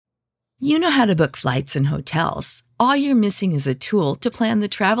You know how to book flights and hotels. All you're missing is a tool to plan the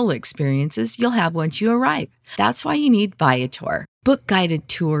travel experiences you'll have once you arrive. That's why you need Viator. Book guided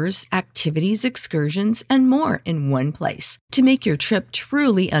tours, activities, excursions, and more in one place to make your trip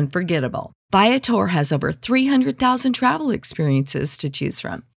truly unforgettable. Viator has over 300,000 travel experiences to choose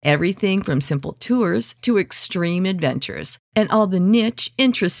from. Everything from simple tours to extreme adventures and all the niche,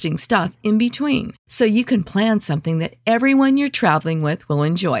 interesting stuff in between. So you can plan something that everyone you're traveling with will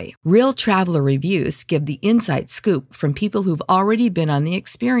enjoy. Real traveler reviews give the inside scoop from people who've already been on the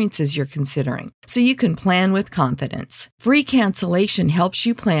experiences you're considering. So you can plan with confidence. Free cancellation helps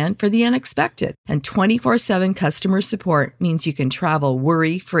you plan for the unexpected. And 24/7 customer support means you can travel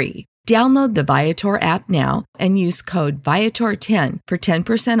worry-free. Download the Viator app now and use code Viator10 for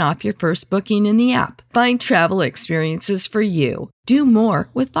 10% off your first booking in the app. Find travel experiences for you. Do more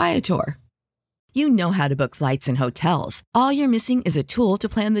with Viator. You know how to book flights and hotels. All you're missing is a tool to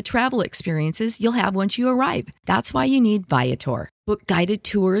plan the travel experiences you'll have once you arrive. That's why you need Viator. Book guided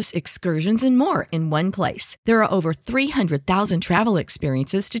tours, excursions, and more in one place. There are over 300,000 travel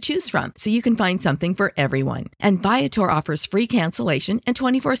experiences to choose from, so you can find something for everyone. And Viator offers free cancellation and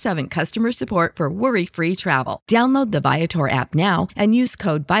 24/7 customer support for worry-free travel. Download the Viator app now and use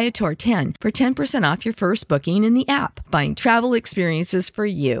code Viator10 for 10% off your first booking in the app. Find travel experiences for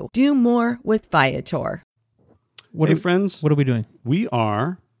you. Do more with Viator. Friends. What are we doing? We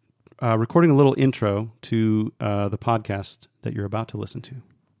are recording a little intro to the podcast that you're about to listen to,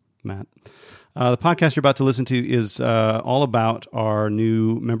 Matt. The podcast you're about to listen to is all about our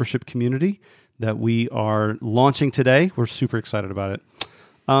new membership community that we are launching today. We're super excited about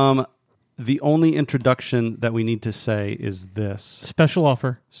it. The only introduction that we need to say is this. Special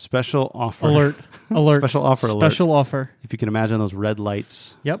offer. Special offer. Alert. Special offer alert. Special offer. If you can imagine those red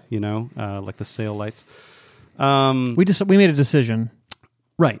lights. Yep. You know, like the sale lights. We made a decision.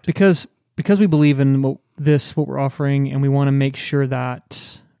 Right. Because we believe in what we're offering, and we want to make sure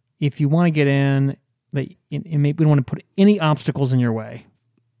that if you want to get in, that we don't want to put any obstacles in your way.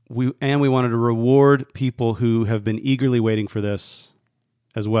 We wanted to reward people who have been eagerly waiting for this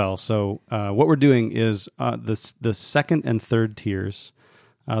as well. So what we're doing is the second and third tiers.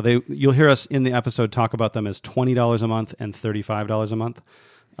 You'll hear us in the episode talk about them as $20 a month and $35 a month.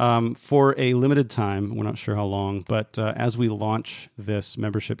 For a limited time, we're not sure how long, but as we launch this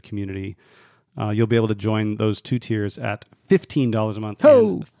membership community, you'll be able to join those two tiers at $15 a month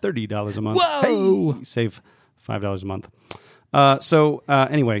and $30 a month. Whoa! Hey, save $5 a month.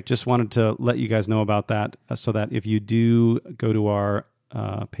 Anyway, just wanted to let you guys know about that so that if you do go to our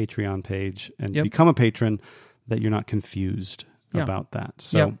Patreon page and become a patron, that you're not confused about that.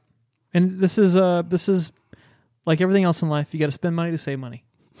 So, and this is like everything else in life. You got to spend money to save money.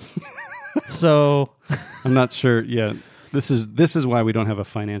 So I'm not sure. Yeah, this is why we don't have a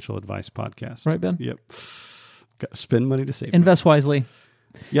financial advice podcast, right, Ben? Yep. Got to spend money to save. Invest wisely.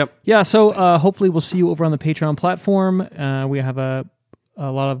 Yep. Yeah. So hopefully we'll see you over on the Patreon platform. We have a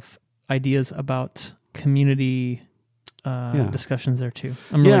lot of ideas about community discussions there too.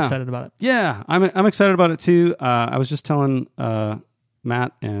 I'm really excited about it. Yeah, I'm excited about it too. I was just telling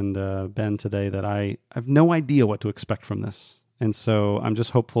Matt and Ben today that I have no idea what to expect from this. And so I'm just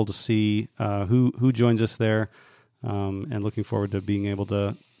hopeful to see who joins us there, and looking forward to being able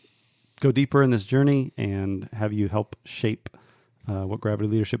to go deeper in this journey and have you help shape what Gravity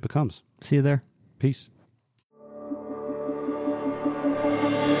Leadership becomes. See you there. Peace.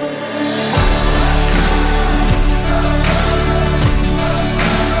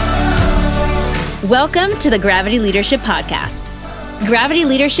 Welcome to the Gravity Leadership Podcast. Gravity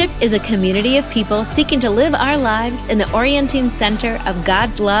Leadership is a community of people seeking to live our lives in the orienting center of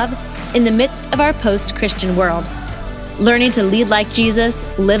God's love in the midst of our post-Christian world, learning to lead like Jesus,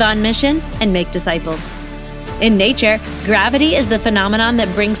 live on mission, and make disciples. In nature, gravity is the phenomenon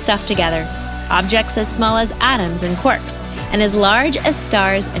that brings stuff together, objects as small as atoms and quarks, and as large as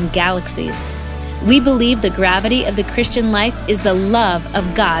stars and galaxies. We believe the gravity of the Christian life is the love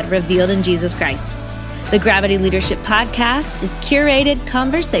of God revealed in Jesus Christ. The Gravity Leadership Podcast is curated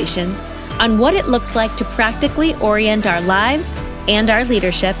conversations on what it looks like to practically orient our lives and our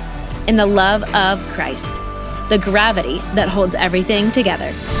leadership in the love of Christ, the gravity that holds everything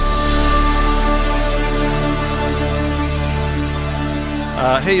together.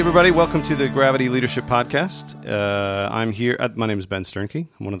 Hey, everybody. Welcome to the Gravity Leadership Podcast. I'm here. My name is Ben Sternke.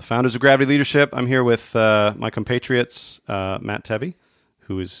 I'm one of the founders of Gravity Leadership. I'm here with my compatriots, Matt Tebbe,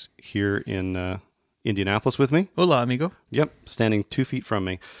 who is here in Indianapolis with me. Hola, amigo. Yep, standing 2 feet from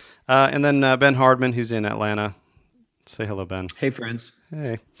me. And then Ben Hardman, who's in Atlanta. Say hello, Ben. Hey, friends.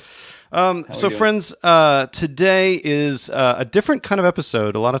 Hey. So, friends, today is a different kind of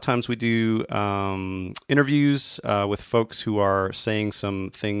episode. A lot of times we do interviews with folks who are saying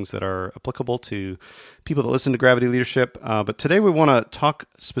some things that are applicable to people that listen to Gravity Leadership. But today we want to talk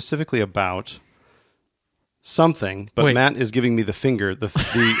specifically about something. But Wait. Matt is giving me the finger. The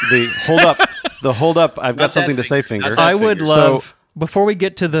hold up. The hold up. I've got something to say, finger. I would love, before we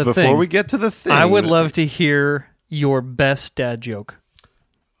get to the thing, I would love to hear your best dad joke.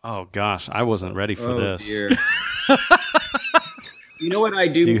 Oh gosh, I wasn't ready for this. Dear. You know what I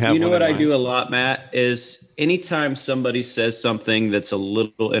do? You know what I do a lot, Matt, is anytime somebody says something that's a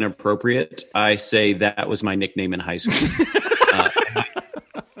little inappropriate, I say that was my nickname in high school.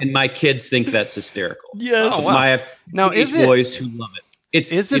 And my kids think that's hysterical. Yes. Oh, wow. I have boys who love it.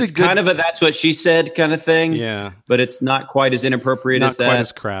 It's kind of a "that's what she said" kind of thing. Yeah. But it's not quite as inappropriate as that. Not quite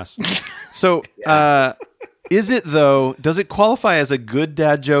as crass. So, is it though? Does it qualify as a good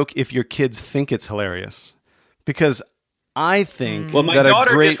dad joke if your kids think it's hilarious? Because I think my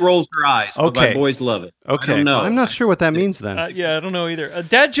daughter just rolls her eyes, but my boys love it. Okay. I don't know. I'm not sure what that means then. I don't know either. A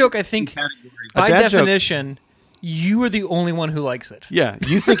dad joke, I think, by definition, you are the only one who likes it. Yeah,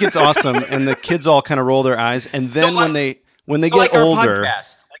 you think it's awesome, and the kids all kind of roll their eyes, and then when they get like older, our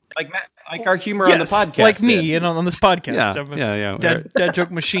podcast, like our humor on the podcast, like me and on this podcast. Yeah. Dad joke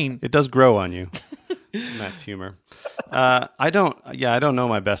machine. It does grow on you. Matt's humor. I don't know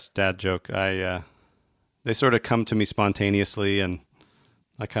my best dad joke. They sort of come to me spontaneously, and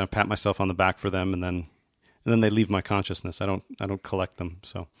I kind of pat myself on the back for them, and then they leave my consciousness. I don't collect them.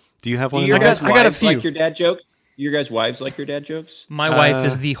 So, do you have one? Your guys' wives like your dad jokes? Your guys' wives like your dad jokes? My wife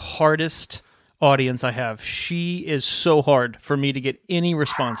is the hardest audience I have. She is so hard for me to get any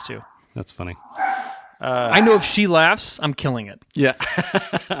response to. That's funny. I know if she laughs, I'm killing it. Yeah,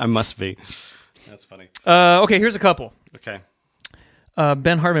 I must be. That's funny. Okay, here's a couple. Okay.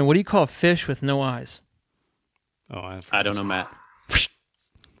 Ben Hartman, what do you call a fish with no eyes? Oh, I don't know, Matt.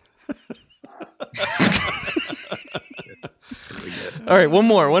 All right, one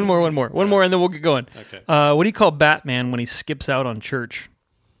more, and then we'll get going. Okay. What do you call Batman when he skips out on church?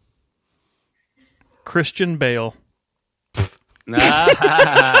 Christian Bale.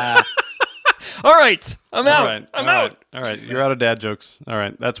 All right, I'm out. I'm out. All right, you're out of dad jokes. All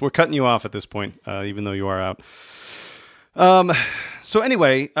right, we're cutting you off at this point, even though you are out. So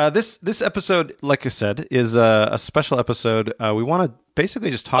anyway, this episode, like I said, is a special episode. We want to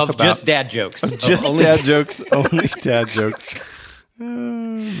basically just talk about just dad jokes. Dad jokes, only dad jokes. Oh,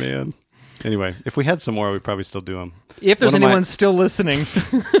 man. Anyway, if we had some more, we'd probably still do them. If there's anyone still listening,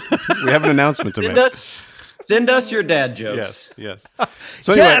 we have an announcement to make. Send us your dad jokes. Yes.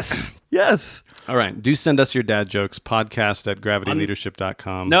 So anyway, yes. All right. Do send us your dad jokes.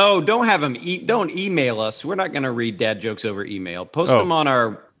 podcast@gravityleadership.com. No, don't have them. Don't email us. We're not going to read dad jokes over email. Post them on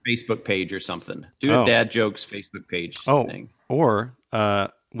our Facebook page or something. Do a dad jokes Facebook page thing. Or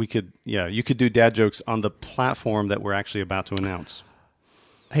you could do dad jokes on the platform that we're actually about to announce.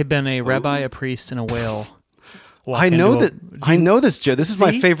 Hey, Ben, a rabbi, a priest, and a whale. I know this joke. This is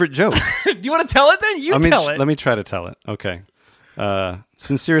my favorite joke. Do you want to tell it then? Tell it. Let me try to tell it. Okay.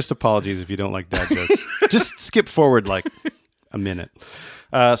 Sincerest apologies if you don't like dad jokes. Just skip forward like a minute.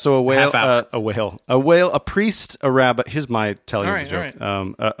 So a priest, a rabbi. Here's my telling you the joke.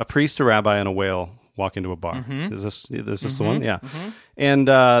 Right. A priest, a rabbi, and a whale walk into a bar. Mm-hmm. Is this the one? Yeah. Mm-hmm. And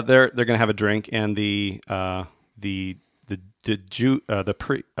they're going to have a drink, and the rabbi,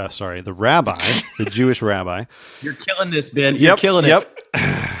 the Jewish rabbi. You're killing this, Ben. You're killing it.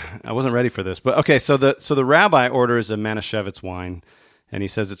 I wasn't ready for this, but okay. So the rabbi orders a Manischewitz wine, and he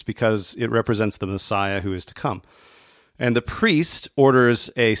says it's because it represents the Messiah who is to come. And the priest orders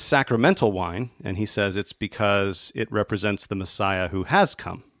a sacramental wine, and he says it's because it represents the Messiah who has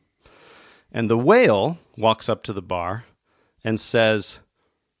come. And the whale walks up to the bar and says,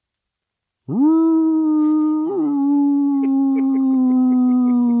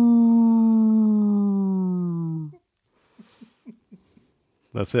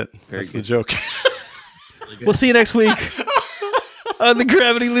 That's it. That's the joke. We'll see you next week on the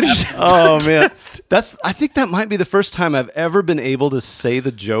Gravity Leadership. Oh man, I think that might be the first time I've ever been able to say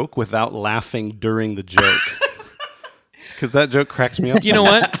the joke without laughing during the joke. Because that joke cracks me up. You know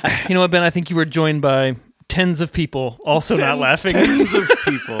what, Ben? I think you were joined by tens of people also not laughing. Tens of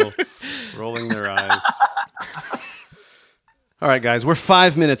people rolling their eyes. All right, guys, we're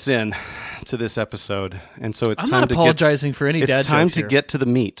 5 minutes in to this episode, and so it's I'm time not apologizing for any dad jokes. It's time to get to the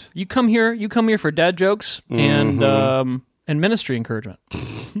meat. You come here for dad jokes, and and ministry encouragement.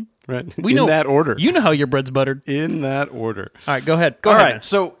 Right. We know that order. You know how your bread's buttered. In that order. All right, go ahead. All right.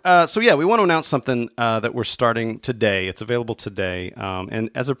 So yeah, we want to announce something that we're starting today. It's available today.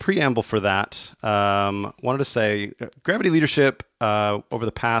 And as a preamble for that, wanted to say Gravity Leadership over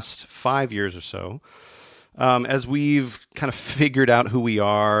the past 5 years or so, as we've kind of figured out who we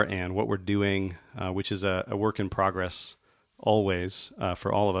are and what we're doing, which is a work in progress always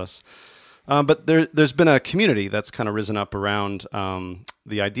for all of us. But there's been a community that's kind of risen up around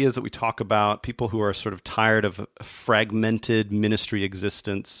the ideas that we talk about, people who are sort of tired of fragmented ministry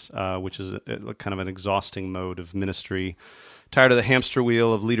existence, which is kind of an exhausting mode of ministry, tired of the hamster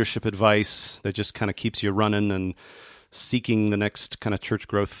wheel of leadership advice that just kind of keeps you running and seeking the next kind of church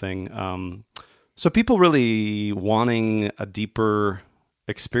growth thing. So people really wanting a deeper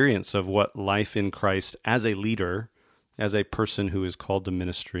experience of what life in Christ as a leader, as a person who is called to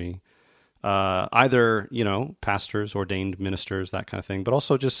ministry, either, pastors, ordained ministers, that kind of thing, but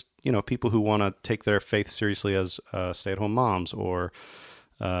also just, people who want to take their faith seriously as stay-at-home moms or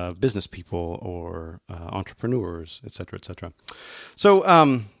business people or entrepreneurs, et cetera, et cetera.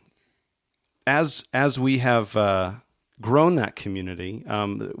 So as we have grown that community,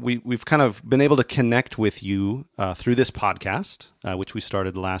 we've kind of been able to connect with you through this podcast, which we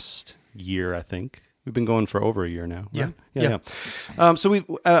started last year, I think. We've been going for over a year now. Right? Yeah. So we,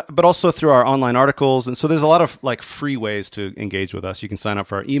 but also through our online articles, and so there's a lot of free ways to engage with us. You can sign up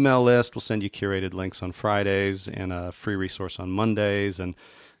for our email list. We'll send you curated links on Fridays and a free resource on Mondays, and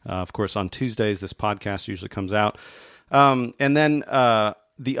of course on Tuesdays this podcast usually comes out. And then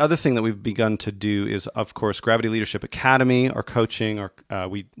the other thing that we've begun to do is, of course, Gravity Leadership Academy, our coaching.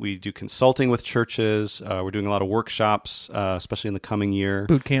 We do consulting with churches. We're doing a lot of workshops, especially in the coming year.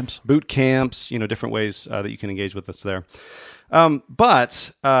 Boot camps, different ways that you can engage with us there.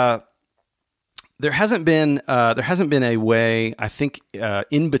 But there hasn't been a way, I think,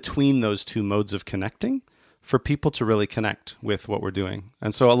 in between those two modes of connecting for people to really connect with what we're doing.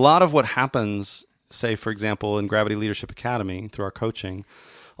 And so a lot of what happens, say, for example, in Gravity Leadership Academy through our coaching,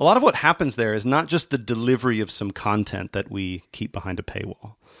 a lot of what happens there is not just the delivery of some content that we keep behind a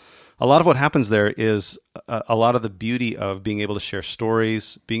paywall. A lot of what happens there is a lot of the beauty of being able to share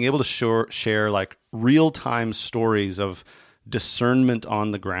stories, being able to share real-time stories of discernment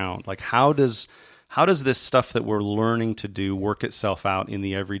on the ground. How does this stuff that we're learning to do work itself out in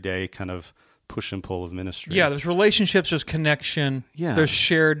the everyday kind of push and pull of ministry? Yeah, there's relationships, there's connection, there's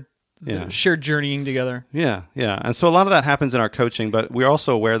shared journeying together. Yeah. And so a lot of that happens in our coaching, but we're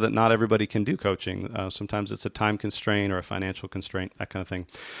also aware that not everybody can do coaching. Sometimes it's a time constraint or a financial constraint, that kind of thing.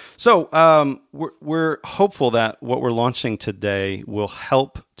 So we're hopeful that what we're launching today will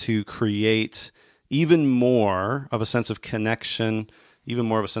help to create even more of a sense of connection, even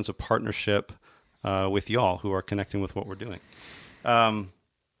more of a sense of partnership with y'all who are connecting with what we're doing. And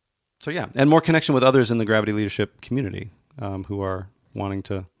more connection with others in the Gravity Leadership community who are wanting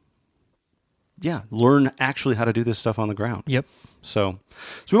to learn actually how to do this stuff on the ground. Yep. So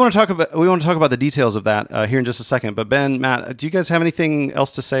we want to talk about the details of that here in just a second. But Ben, Matt, do you guys have anything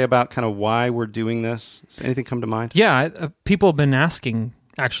else to say about kind of why we're doing this? Does anything come to mind? Yeah, people have been asking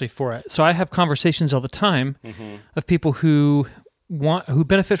actually for it. So I have conversations all the time of people who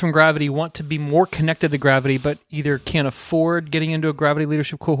benefit from Gravity, want to be more connected to Gravity, but either can't afford getting into a Gravity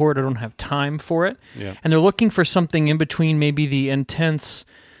Leadership cohort or don't have time for it. Yeah. And they're looking for something in between maybe the intense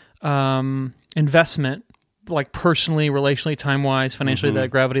investment, like personally, relationally, time-wise, financially,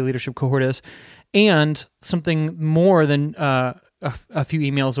 that Gravity Leadership cohort is, and something more than a few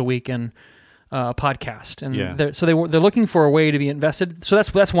emails a week and a podcast. And they're looking for a way to be invested. So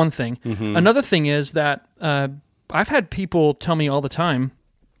that's one thing. Another thing is that I've had people tell me all the time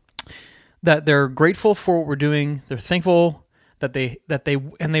that they're grateful for what we're doing. They're thankful that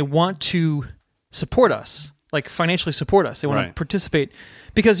they want to support us, like financially support us. They want to participate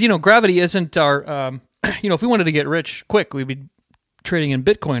because, Gravity isn't our, if we wanted to get rich quick, we'd be trading in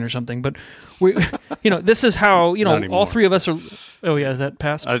Bitcoin or something, but we, this is how, all three of us are, oh yeah, is that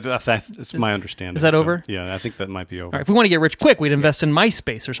past? It's my understanding. Is that over? Yeah, I think that might be over. All right, if we want to get rich quick, we'd invest in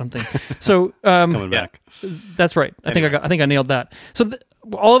MySpace or something. So, it's coming back. That's right. Anyway. I think I nailed that. So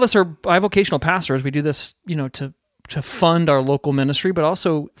all of us are bivocational pastors. We do this, to fund our local ministry, but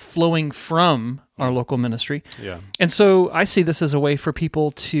also flowing from our local ministry. Yeah. And so I see this as a way for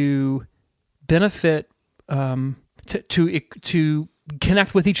people to benefit, to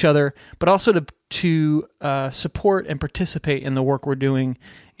connect with each other, but also to support and participate in the work we're doing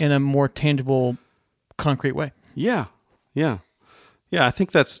in a more tangible, concrete way. Yeah. I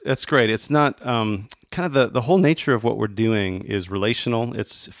think that's great. It's not kind of the whole nature of what we're doing is relational.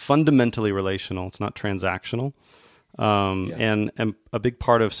 It's fundamentally relational. It's not transactional. And a big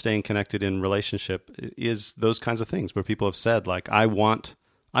part of staying connected in relationship is those kinds of things where people have said, like, I want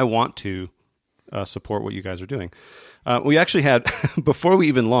to support what you guys are doing. We actually had, before we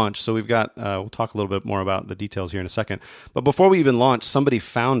even launched, so we've got, we'll talk a little bit more about the details here in a second, but before we even launched, somebody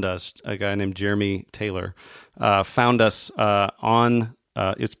found us, a guy named Jeremy Taylor, found us on,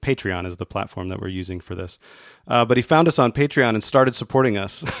 it's Patreon is the platform that we're using for this. But he found us on Patreon and started supporting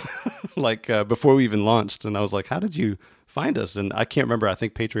us like before we even launched. And I was like, how did you find us? And I can't remember. I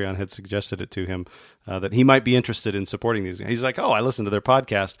think Patreon had suggested it to him that he might be interested in supporting these. He's like, oh, I listened to their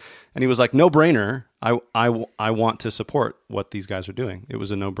podcast. And he was like, no brainer. I want to support what these guys are doing. It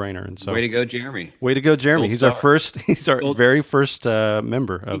was a no brainer. And so way to go, Jeremy. Way to go, Jeremy. He's our very first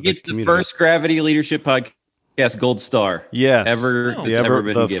member of the community. He gets the first Gravity Leadership Podcast Gold Star. Yes. Ever been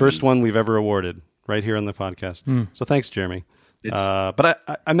given. The first one we've ever awarded right here on the podcast. So thanks, Jeremy. But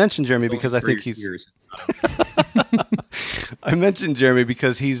I mentioned Jeremy because I think he's I mentioned Jeremy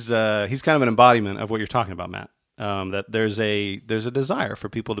because he's kind of an embodiment of what you're talking about, Matt. That there's a desire for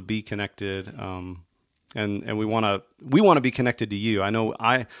people to be connected, and we want to be connected to you. I know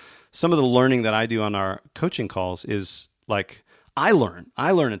some of the learning that I do on our coaching calls is like I learn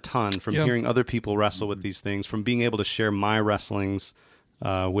a ton from hearing other people wrestle with these things, from being able to share my wrestlings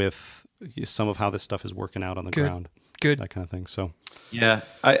with some of how this stuff is working out on the ground. Good. That kind of thing. So, yeah,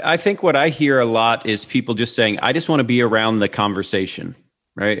 I think what I hear a lot is people just saying, I just want to be around the conversation.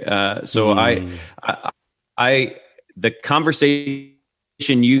 Right. The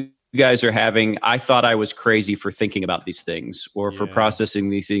conversation you guys are having, I thought I was crazy for thinking about these things or for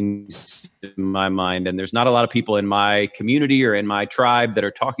processing these things in my mind. And there's not a lot of people in my community or in my tribe that are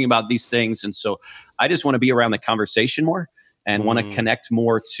talking about these things. And so I just want to be around the conversation more and want to connect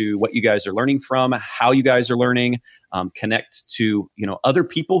more to what you guys are learning from, how you guys are learning, connect to, other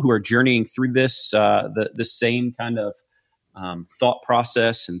people who are journeying through this, the same kind of thought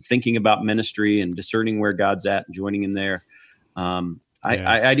process and thinking about ministry and discerning where God's at and joining in there.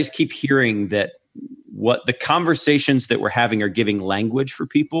 I just keep hearing that what the conversations that we're having are giving language for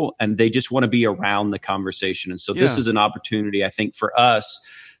people, and they just want to be around the conversation. And so this is an opportunity, I think, for us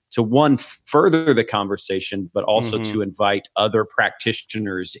to further the conversation, but also to invite other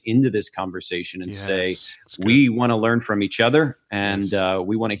practitioners into this conversation and say, we want to learn from each other, and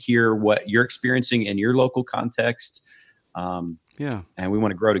we want to hear what you're experiencing in your local context. And we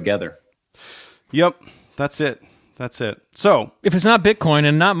want to grow together. Yep. That's it. So if it's not Bitcoin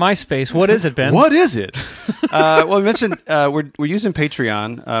and not MySpace, what is it, Ben? What is it? Well, I mentioned we're using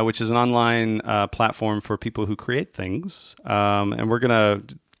Patreon, which is an online platform for people who create things. And we're going to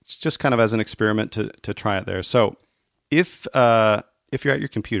just kind of as an experiment to try it there. So if you're at your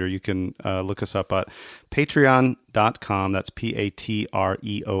computer, you can look us up at patreon.com. That's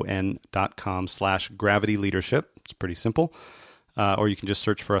patreon.com/Gravity Leadership. It's pretty simple. Or you can just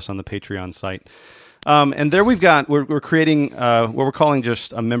search for us on the Patreon site. And there we're creating what we're calling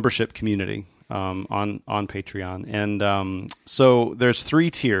just a membership community on Patreon. And so there's 3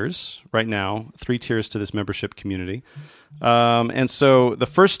 tiers right now, 3 tiers to this membership community. And so the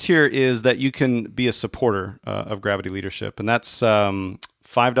first tier is that you can be a supporter of Gravity Leadership, and that's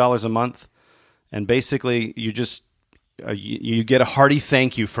 $5 a month. And basically, you just you get a hearty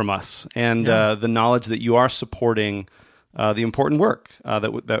thank you from us, and the knowledge that you are supporting the important work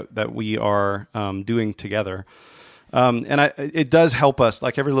that we are doing together. And it does help us,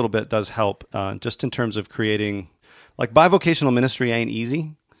 like every little bit does help, just in terms of creating, like bivocational ministry ain't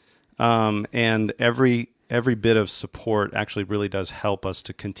easy. And every bit of support actually really does help us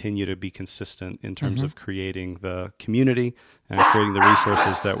to continue to be consistent in terms of creating the community and creating the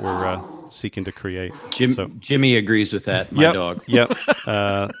resources that we're seeking to create. Jimmy agrees with that, my dog. Yep.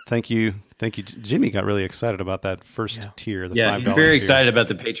 Thank you. Jimmy got really excited about that first tier, the $5 he's very tier. excited about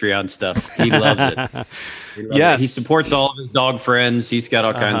the Patreon stuff. He loves it. He supports all of his dog friends. He's got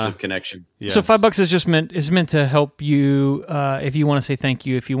all kinds of connection. Yes. So $5 is meant to help you if you want to say thank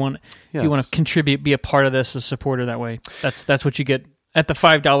you, if you want to contribute, be a part of this, a supporter that way. That's what you get at the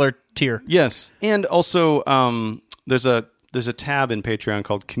 $5 tier. Yes, and also there's a tab in Patreon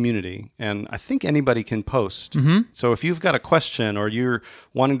called Community, and I think anybody can post. So if you've got a question or you're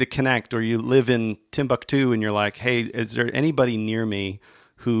wanting to connect, or you live in Timbuktu and you're like, hey, is there anybody near me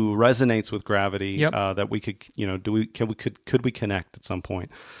who resonates with Gravity that we could, could we connect at some point?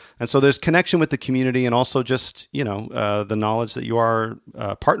 And so there's connection with the community, and also just, the knowledge that you are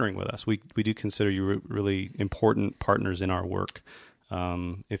partnering with us. We do consider you really important partners in our work.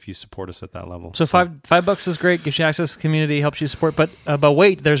 If you support us at that level. So $5 is great, gives you access to the community, helps you support, but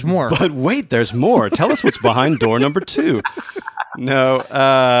wait, there's more. But wait, there's more. Tell us what's behind door number 2. No.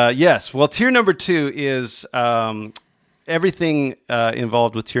 Yes. Well, tier number 2 is everything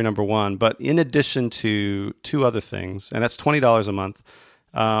involved with tier number 1, but in addition to 2 other things, and that's $20 a month.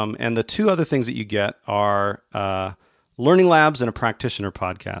 And the 2 other things that you get are Learning Labs and a Practitioner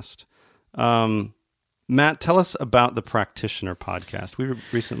podcast. Matt, tell us about the Practitioner podcast. We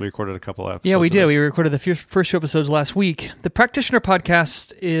recently recorded a couple of episodes. Yeah, we did. We recorded the first 2 episodes last week. The Practitioner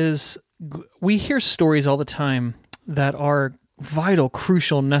podcast we hear stories all the time that are vital,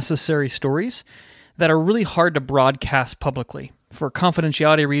 crucial, necessary stories that are really hard to broadcast publicly for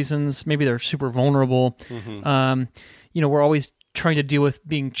confidentiality reasons. Maybe they're super vulnerable. Mm-hmm. We're always trying to deal with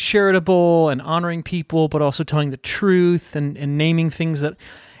being charitable and honoring people, but also telling the truth and naming things that...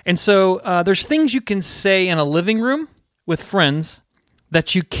 And so there's things you can say in a living room with friends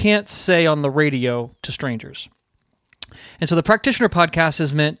that you can't say on the radio to strangers. And so the Practitioner podcast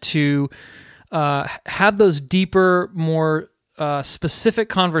is meant to have those deeper, more specific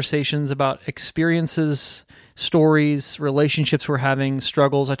conversations about experiences, stories, relationships we're having,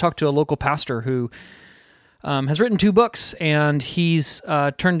 struggles. I talked to a local pastor who has written 2 books, and he's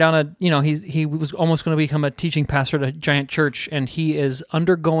turned down he was almost going to become a teaching pastor at a giant church, and he is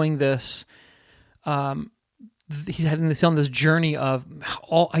undergoing this. He's having this on this journey of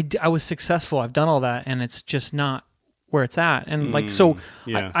I was successful. I've done all that, and it's just not where it's at. And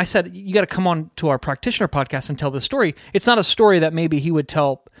I said, you got to come on to our Practitioner podcast and tell this story. It's not a story that maybe he would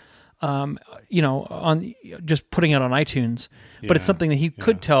tell, on just putting it on iTunes, but it's something that he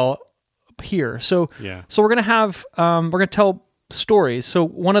could tell here. So we're going to have, we're going to tell stories. So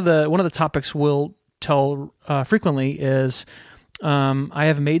one of the topics we'll tell frequently is, I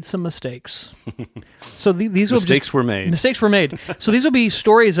have made some mistakes. So these mistakes were made. Mistakes were made. So these will be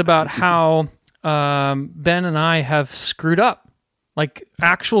stories about how Ben and I have screwed up, like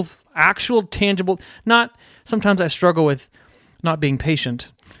actual tangible. Not sometimes I struggle with not being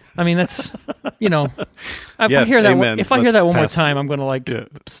patient. I mean, that's if I hear that one more time, I'm going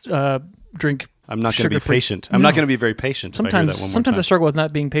to drink. I'm not going to be patient. I'm not going to be very patient. Sometimes I struggle with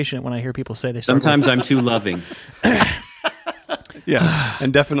not being patient when I hear people say they struggle. Sometimes I'm too loving. Yeah,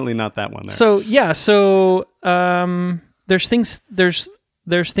 and definitely not that one there. So there's things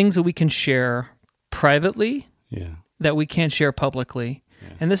that we can share privately that we can't share publicly,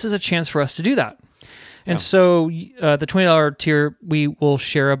 and this is a chance for us to do that. And so the $20 tier, we will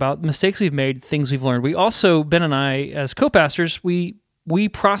share about mistakes we've made, things we've learned. We also, Ben and I, as co-pastors, we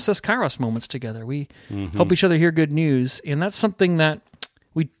process Kairos moments together. We help each other hear good news, and that's something that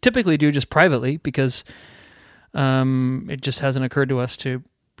we typically do just privately because it just hasn't occurred to us to,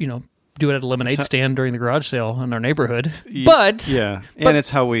 do it at a lemonade stand during the garage sale in our neighborhood. But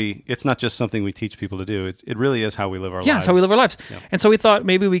it's not just something we teach people to do. It really is how we live our lives. Yeah, it's how we live our lives. Yeah. And so we thought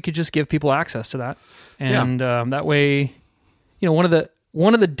maybe we could just give people access to that. And that way, one of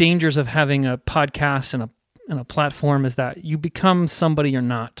the dangers of having a podcast and a platform is that you become somebody you're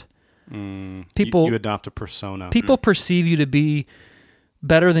not. People you adopt a persona. People perceive you to be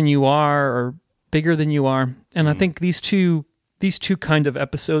better than you are or bigger than you are. And I think these two kind of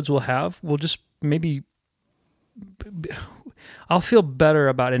episodes we'll just maybe I'll feel better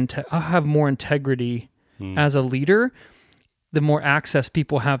about I'll have more integrity as a leader the more access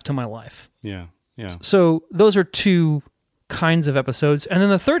people have to my life. Yeah. So those are 2 kinds of episodes. And then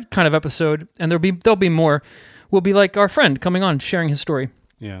the third kind of episode, and there'll be more, will be like our friend coming on, sharing his story.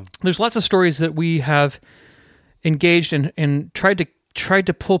 Yeah. There's lots of stories that we have engaged and tried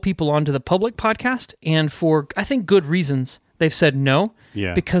to pull people onto the public podcast, and for, I think, good reasons, they've said no.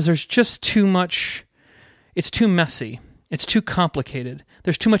 Yeah. Because there's just too much, it's too messy. It's too complicated.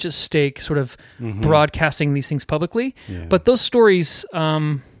 There's too much at stake, sort of broadcasting these things publicly. Yeah. But those stories,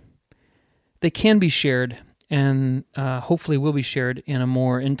 they can be shared, and hopefully will be shared in a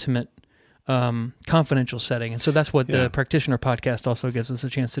more intimate, confidential setting. And so that's what the Practitioner podcast also gives us a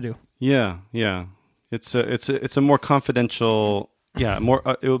chance to do. Yeah. It's a more confidential. Yeah,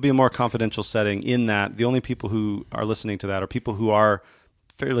 it will be a more confidential setting in that the only people who are listening to that are people who are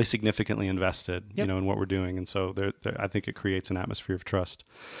fairly significantly invested, in what we're doing, and so I think it creates an atmosphere of trust.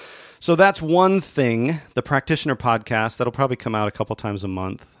 So that's one thing, the Practitioner podcast. That'll probably come out a couple times a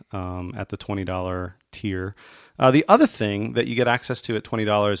month at the $20 tier. The other thing that you get access to at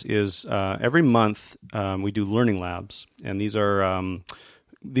 $20 is every month we do Learning Labs, and these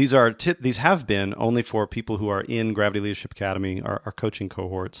have been only for people who are in Gravity Leadership Academy, our coaching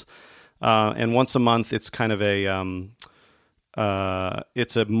cohorts. And once a month, it's kind of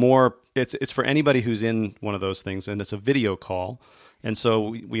it's for anybody who's in one of those things, and it's a video call. And so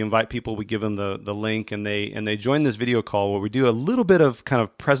we invite people, we give them the link, and they join this video call where we do a little bit of kind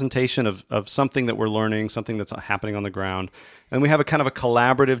of presentation of something that we're learning, something that's happening on the ground. And we have a kind of a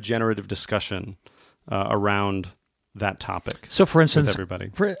collaborative, generative discussion around that topic. So for instance, everybody.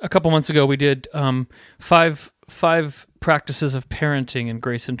 For a couple months ago, we did five practices of parenting in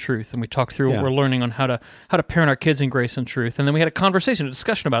grace and truth, and we talked through what we're learning on how to parent our kids in grace and truth. And then we had a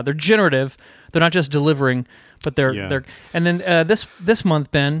discussion about it. They're generative. They're not just delivering, but they're. And then this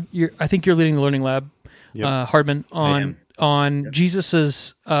month, Ben, I think you're leading the Learning Lab, Hardman, on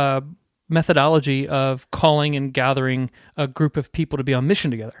Jesus's methodology of calling and gathering a group of people to be on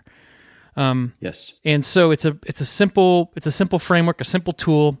mission together. Yes. And so it's a simple framework, a simple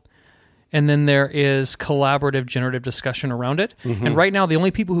tool. And then there is collaborative, generative discussion around it. Mm-hmm. And right now, the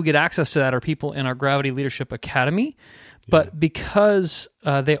only people who get access to that are people in our Gravity Leadership Academy. But because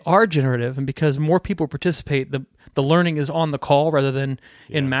they are generative and because more people participate, the learning is on the call rather than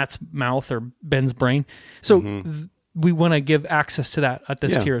in Matt's mouth or Ben's brain. So we want to give access to that at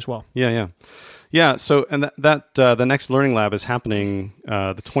this tier as well. Yeah. So, and that the next Learning Lab is happening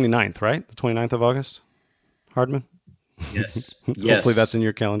the 29th, right? The 29th of August, Hardman? Yes. Hopefully that's in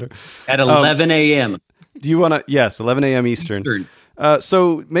your calendar. At 11 a.m. Do you want to? Yes, 11 a.m. Eastern.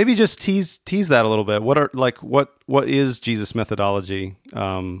 So maybe just tease that a little bit. What is Jesus methodology? What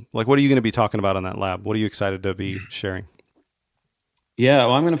are you going to be talking about on that lab? What are you excited to be sharing? Yeah,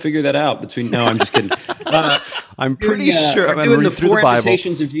 well, I'm going to figure that out No, I'm just kidding. I'm pretty sure I'm doing reading the through four the Bible.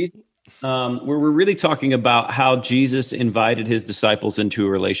 Invitations of Jesus. Where we're really talking about how Jesus invited his disciples into a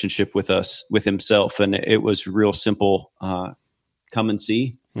relationship with us, with himself. And it was real simple. Come and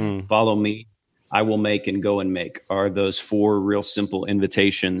see, follow me, I will make, and go and make are those four real simple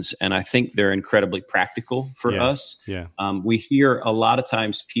invitations. And I think they're incredibly practical for us. Yeah. We hear a lot of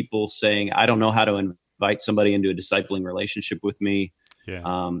times people saying, I don't know how to invite somebody into a discipling relationship with me. Yeah.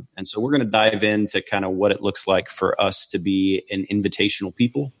 And so we're going to dive into kind of what it looks like for us to be an invitational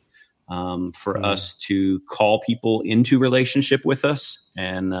people. For us to call people into relationship with us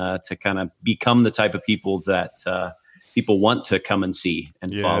and to kind of become the type of people that people want to come and see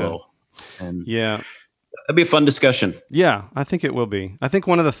and follow. And that'd be a fun discussion. Yeah, I think it will be. I think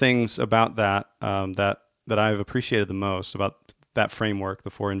one of the things about that that I've appreciated the most about that framework, the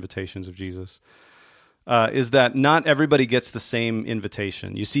four invitations of Jesus, is that not everybody gets the same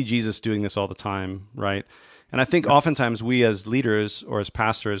invitation. You see Jesus doing this all the time, right? And I think oftentimes we as leaders or as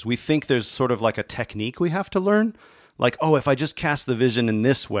pastors, we think there's sort of like a technique we have to learn. Like, if I just cast the vision in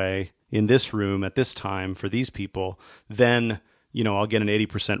this way, in this room, at this time, for these people, then, I'll get an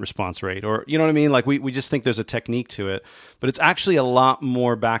 80% response rate. Or, you know what I mean? Like we just think there's a technique to it. But it's actually a lot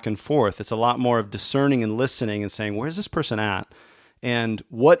more back and forth. It's a lot more of discerning and listening and saying, where's this person at? And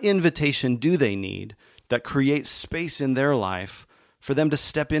what invitation do they need that creates space in their life for them to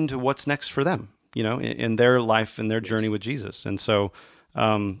step into what's next for them? In their life and their journey with Jesus. And so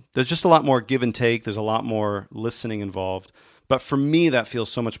there's just a lot more give and take. There's a lot more listening involved. But for me, that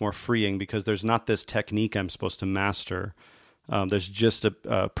feels so much more freeing because there's not this technique I'm supposed to master. There's just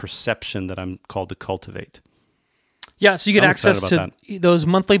a perception that I'm called to cultivate. Yeah, so you get access to those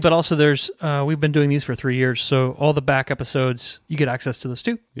monthly, but also there's we've been doing these for 3 years, so all the back episodes, you get access to those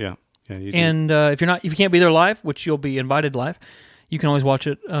too. Yeah, you do. And if you can't be there live, which you'll be invited live, you can always watch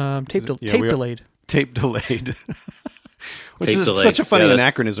it tape delayed. Tape delayed. Which is such a funny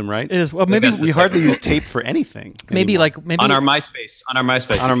anachronism, right? It is. Well, maybe we hardly use tape for anything. Maybe anymore. On our MySpace. On our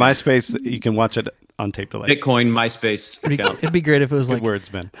MySpace, you can watch it on tape delayed. Bitcoin MySpace account. It'd be great if it was Good words,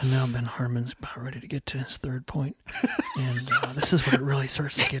 Ben. And now Ben Hardman's about ready to get to his third point, and this is where it really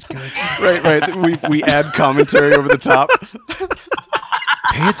starts to get good. Right. We add commentary over the top.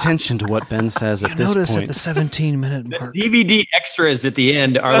 Pay attention to what Ben says at this point. Notice at the 17-minute mark. The DVD extras at the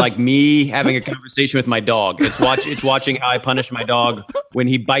end are like me having a conversation with my dog. It's watching how I punish my dog when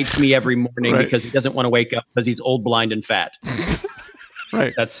he bites me every morning because he doesn't want to wake up because he's old, blind, and fat.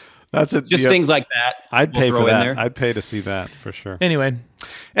 Right. That's it. Just things like that. I'd pay for that. I'd pay to see that for sure. Anyway,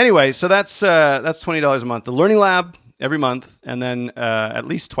 so that's $20 a month. The Learning Lab every month, and then at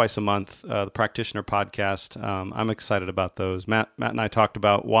least twice a month, the Practitioner Podcast. I'm excited about those. Matt and I talked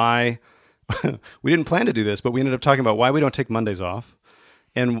about why we didn't plan to do this, but we ended up talking about why we don't take Mondays off,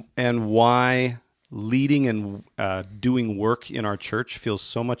 and why leading and doing work in our church feels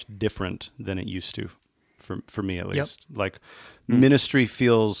so much different than it used to, for me at least. Like ministry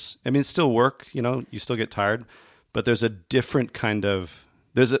feels, it's still work. You still get tired, but there's a different kind of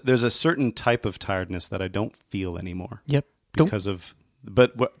there's a certain type of tiredness that I don't feel anymore. Yep.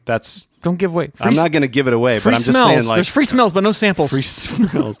 But that's Don't give away. I'm not going to give it away, but I'm just saying, like, there's free smells, but no samples. Free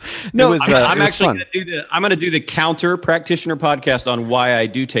smells. No, I'm actually going to do the counter practitioner podcast on why I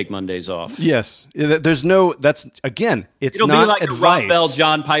do take Mondays off. Yes, there's no. That's again, It'll not be like advice. a Rob Bell,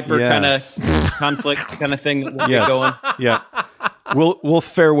 John Piper kind of conflict kind of thing that we'll get going. Yeah. We'll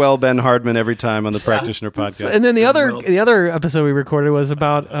farewell Ben Hardman every time on the Practitioner podcast. And then the other episode we recorded was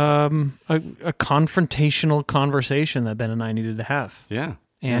about a confrontational conversation that Ben and I needed to have. Yeah.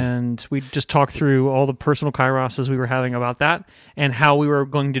 And we just talked through all the personal kairoses we were having about that and how we were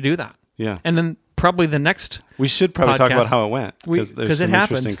going to do that. Yeah. And then probably the next we should probably talk about how it went, because there's some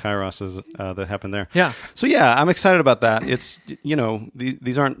interesting kairoses that happened there. Yeah. So yeah, I'm excited about that. It's,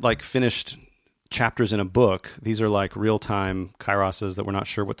 these aren't like finished chapters in a book. These are like real-time kairoses that we're not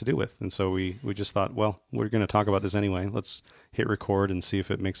sure what to do with. And so we just thought, well, we're going to talk about this anyway. Let's hit record and see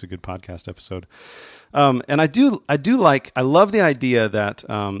if it makes a good podcast episode. And I love the idea that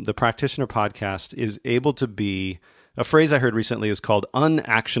the Practitioner podcast is able to be, a phrase I heard recently is called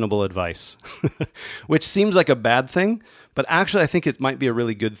unactionable advice, which seems like a bad thing, but actually I think it might be a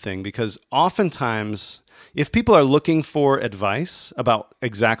really good thing, because oftentimes if people are looking for advice about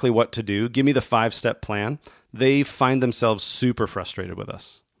exactly what to do, give me the 5-step plan, they find themselves super frustrated with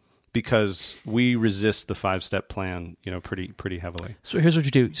us, because we resist the 5-step plan, pretty heavily. So here's what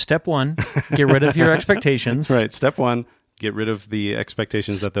you do. Step 1, get rid of your expectations. Right. Step 1, get rid of the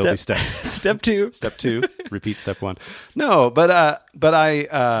expectations that there'll be steps. Step 2. Step 2, repeat step 1. No, but I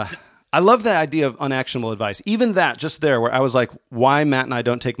love the idea of unactionable advice. Even that, just there, where I was like, why Matt and I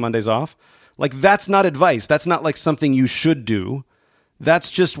don't take Mondays off? Like, that's not advice. That's not like something you should do. That's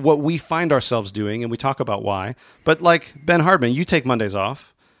just what we find ourselves doing, and we talk about why. But like Ben Hardman, you take Mondays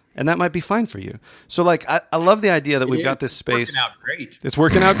off, and that might be fine for you. So like, I love the idea that we've got this space. It's working out great. It's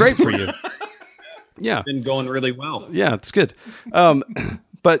working out great for you. Yeah. It's been going really well. Yeah, it's good.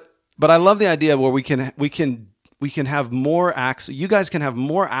 But I love the idea where we can have more access. You guys can have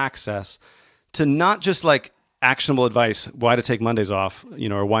more access to not just like actionable advice, why to take Mondays off,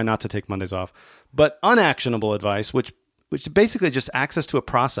 or why not to take Mondays off, but unactionable advice, which basically just access to a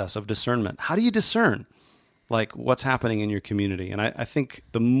process of discernment. How do you discern like what's happening in your community? And I think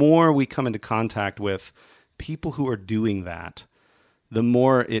the more we come into contact with people who are doing that, the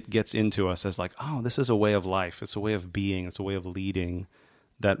more it gets into us as like, oh, this is a way of life. It's a way of being. It's a way of leading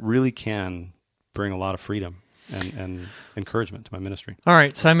that really can bring a lot of freedom and encouragement to my ministry. All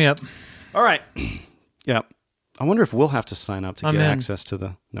right, sign me up. All right. Yeah. I wonder if we'll have to sign up to get access to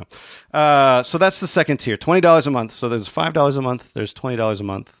the... No. So that's the second tier, $20 a month. So there's $5 a month, there's $20 a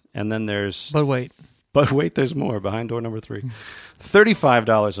month, and then there's... But wait, there's more behind door number 3.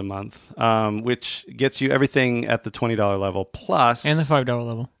 $35 a month, which gets you everything at the $20 level plus... And the $5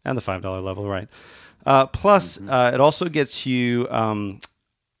 level. And the $5 level, right. Plus, it also gets you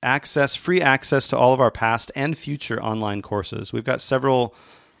free access to all of our past and future online courses. We've got several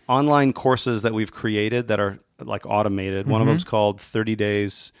online courses that we've created that are like automated. One of them's called 30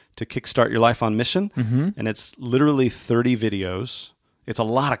 Days to Kickstart Your Life on Mission. And it's literally 30 videos. It's a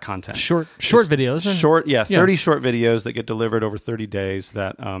lot of content. Short videos. 30 short videos that get delivered over 30 days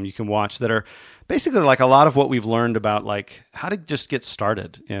that you can watch, that are basically like a lot of what we've learned about like how to just get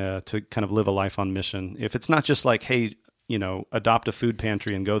started to kind of live a life on mission. If it's not just like, hey, adopt a food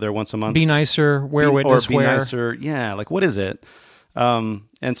pantry and go there once a month. Be nicer, wear witness wear. Be nicer. Yeah, like what is it?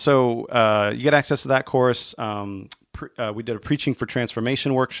 And so you get access to that course. We did a Preaching for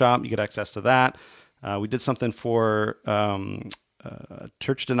Transformation workshop. You get access to that. We did something for a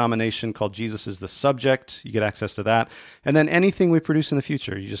church denomination called Jesus is the Subject. You get access to that. And then anything we produce in the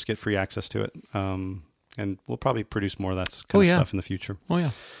future, you just get free access to it. And we'll probably produce more of that kind of stuff in the future. Oh,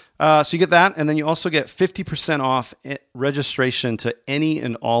 yeah. So you get that. And then you also get 50% off registration to any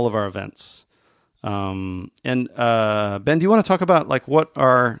and all of our events. Ben, do you want to talk about like what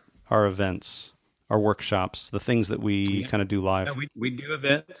are our events, our workshops, the things that we kind of do live? Yeah, we do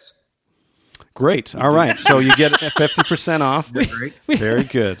events. Great. All right. So you get 50% off. Very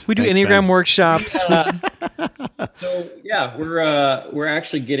good. We do Thanks, Enneagram Ben. workshops. So yeah, we're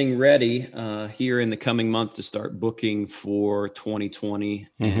actually getting ready here in the coming month to start booking for 2020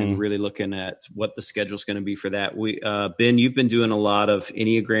 and really looking at what the schedule is going to be for that. Ben, you've been doing a lot of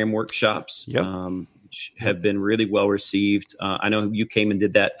Enneagram workshops, which have been really well received. I know you came and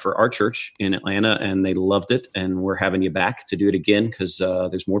did that for our church in Atlanta, and they loved it. And we're having you back to do it again because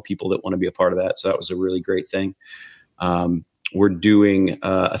there's more people that want to be a part of that. So that was a really great thing. We're doing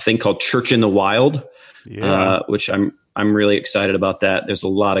a thing called Church in the Wild, which I'm really excited about that. There's a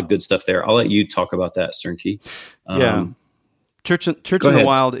lot of good stuff there. I'll let you talk about that, Sternke. Church in the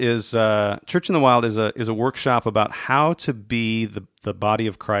Wild is a workshop about how to be the body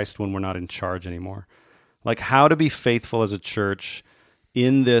of Christ when we're not in charge anymore. Like how to be faithful as a church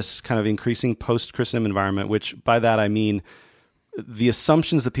in this kind of increasing post-Christendom environment, which by that I mean the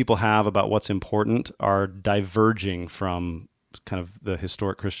assumptions that people have about what's important are diverging from kind of the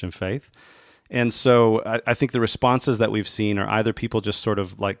historic Christian faith. And so I think the responses that we've seen are either people just sort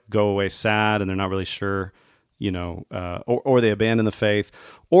of like go away sad and they're not really sure, or they abandon the faith,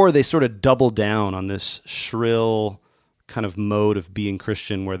 or they sort of double down on this shrill kind of mode of being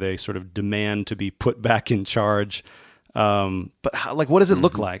Christian where they sort of demand to be put back in charge. But what does it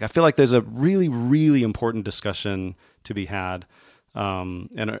look like? I feel like there's a really, really important discussion to be had,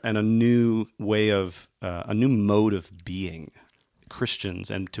 and a new way of a new mode of being Christians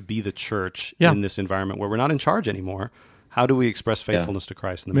and to be the church in this environment where we're not in charge anymore. How do we express faithfulness to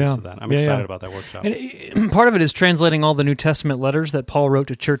Christ in the midst of that? I'm excited about that workshop. And part of it is translating all the New Testament letters that Paul wrote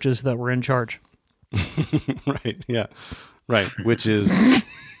to churches that were in charge. Right. Yeah. Right. Which is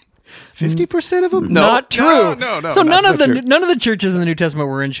 50% of them? Not true. No. So none of the churches in the New Testament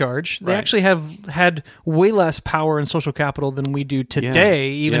were in charge. They actually have had way less power and social capital than we do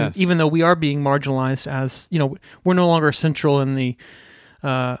today. Even though we are being marginalized, as we're no longer central in the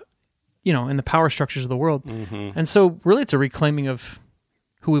in the power structures of the world. Mm-hmm. And so really it's a reclaiming of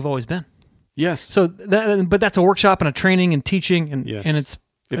who we've always been. Yes. So but that's a workshop and a training and teaching and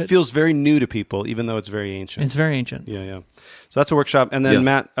it feels very new to people, even though it's very ancient. It's very ancient. Yeah. So that's a workshop, and then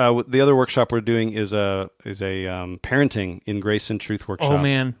Matt, the other workshop we're doing is a parenting in grace and truth workshop. Oh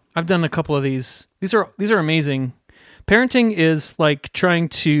man, I've done a couple of these. These are amazing. Parenting is like trying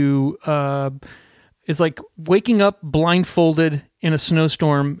to it's like waking up blindfolded in a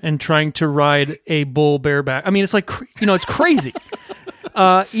snowstorm and trying to ride a bull bareback. I mean, it's like it's crazy.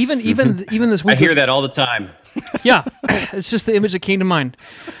 Even this week, I hear that all the time. Yeah, it's just the image that came to mind.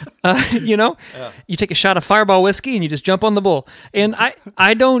 You take a shot of Fireball whiskey and you just jump on the bull. And I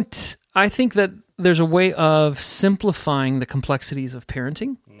think that there's a way of simplifying the complexities of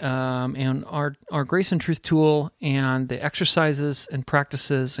parenting. And our Grace and Truth tool and the exercises and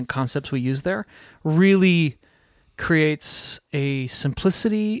practices and concepts we use there really creates a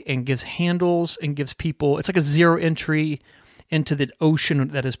simplicity and gives handles and gives people, it's like a zero entry into the ocean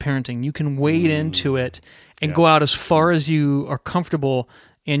that is parenting. You can wade into it and go out as far as you are comfortable,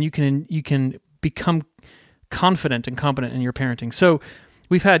 and you can become confident and competent in your parenting. So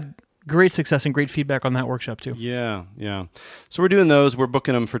we've had great success and great feedback on that workshop too. Yeah. So we're doing those. We're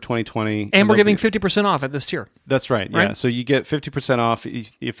booking them for 2020. And we're giving 50% off at this tier. That's right? Yeah. So you get 50% off.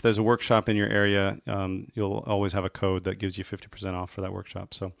 If there's a workshop in your area, you'll always have a code that gives you 50% off for that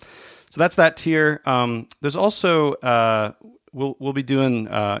workshop. So that's that tier. There's also... We'll be doing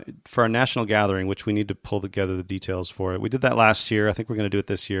for our national gathering, which we need to pull together the details for it. We did that last year. I think we're going to do it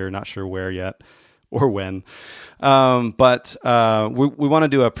this year. Not sure where yet or when. But we want to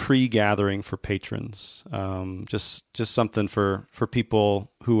do a pre-gathering for patrons. Just something for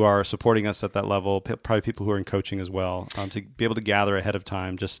people who are supporting us at that level, probably people who are in coaching as well, to be able to gather ahead of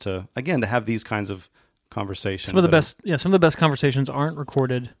time, just to have these kinds of conversations. Some of the best conversations aren't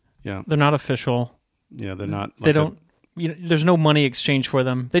recorded. Yeah, they're not official. Yeah, they're not. They don't. There's no money exchange for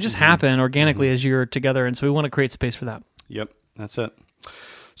them. They just happen organically as you're together, and so we want to create space for that. Yep, that's it.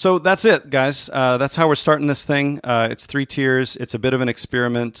 So that's it, guys. That's how we're starting this thing. It's 3 tiers. It's a bit of an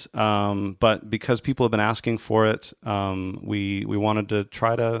experiment, but because people have been asking for it, we wanted to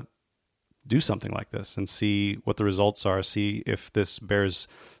try to do something like this and see what the results are, see if this bears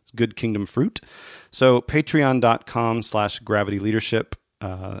good kingdom fruit. So patreon.com/gravityleadership.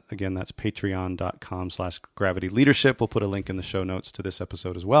 Again, that's patreon.com/gravityleadership. We'll put a link in the show notes to this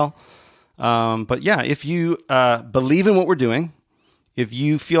episode as well. But yeah, if you believe in what we're doing, if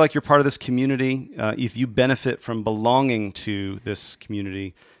you feel like you're part of this community, if you benefit from belonging to this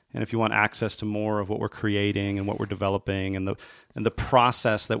community, and if you want access to more of what we're creating and what we're developing and the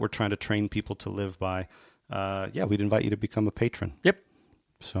process that we're trying to train people to live by, we'd invite you to become a patron. Yep.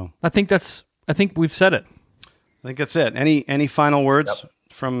 So I think we've said it. I think that's it. Any final words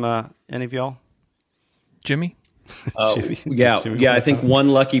from any of y'all? Jimmy? Jimmy I think one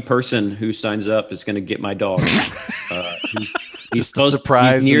lucky person who signs up is going to get my dog. He's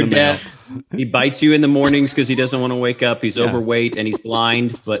near death. He bites you in the mornings because he doesn't want to wake up. He's overweight and he's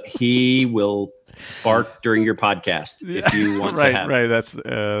blind, but he will bark during your podcast if you want to have it. That's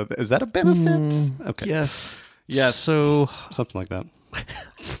is that a benefit? Okay. Yes. So something like that.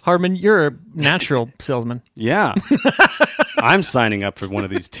 Harmon, you're a natural salesman. Yeah. I'm signing up for one of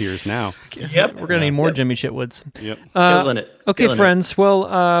these tiers now. Yep. We're going to need more Jimmy Chitwoods. Yep. Killing it. Okay, friends.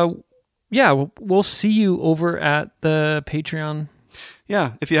 Well, yeah, we'll see you over at the Patreon.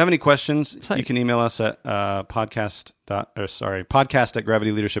 Yeah, if you have any questions, you can email us at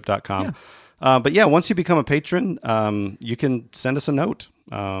podcast@gravityleadership.com. Yeah. But yeah, once you become a patron, you can send us a note.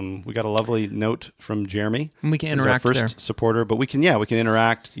 We got a lovely note from Jeremy. And we can interact our first supporter, but we can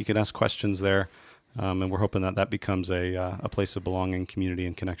interact. You can ask questions there. And we're hoping that becomes a place of belonging, community,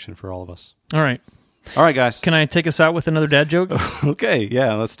 and connection for all of us. All right, guys. Can I take us out with another dad joke? Okay,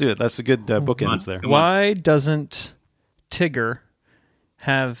 yeah, let's do it. That's a good bookends there. Why doesn't Tigger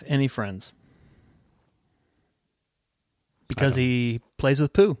have any friends? Because he plays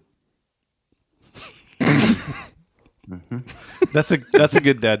with poo. That's a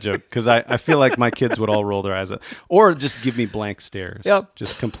good dad joke, because I feel like my kids would all roll their eyes at, or just give me blank stares. Yep.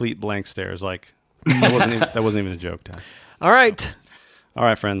 Just complete blank stares. Like that wasn't even a joke, Dad. All right,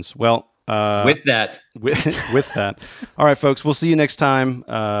 friends. Well, with that, all right, folks. We'll see you next time.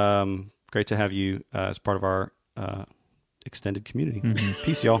 Great to have you as part of our extended community. Mm-hmm.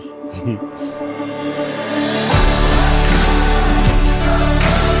 Peace, y'all.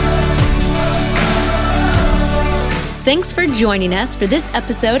 Thanks for joining us for this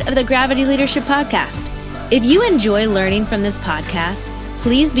episode of the Gravity Leadership Podcast. If you enjoy learning from this podcast,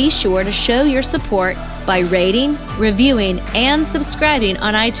 please be sure to show your support by rating, reviewing, and subscribing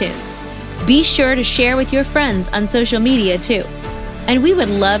on iTunes. Be sure to share with your friends on social media too. And we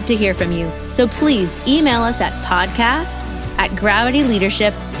would love to hear from you, so please email us at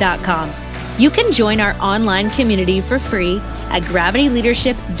podcast@gravityleadership.com. You can join our online community for free at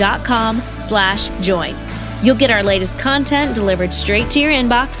gravityleadership.com/join. You'll get our latest content delivered straight to your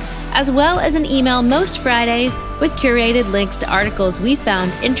inbox, as well as an email most Fridays with curated links to articles we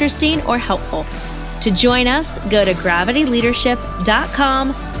found interesting or helpful. To join us, go to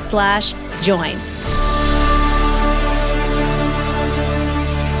gravityleadership.com/join.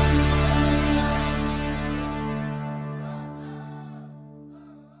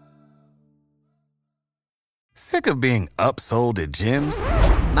 Sick of being upsold at gyms?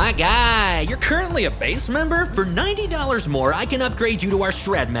 My guy, you're currently a base member? For $90 more, I can upgrade you to our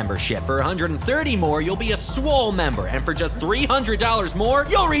Shred membership. For $130 more, you'll be a Swole member. And for just $300 more,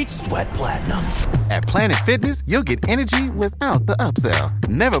 you'll reach Sweat Platinum. At Planet Fitness, you'll get energy without the upsell.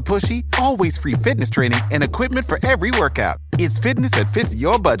 Never pushy, always free fitness training and equipment for every workout. It's fitness that fits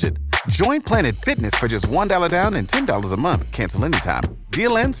your budget. Join Planet Fitness for just $1 down and $10 a month. Cancel anytime.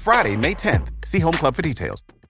 Deal ends Friday, May 10th. See Home Club for details.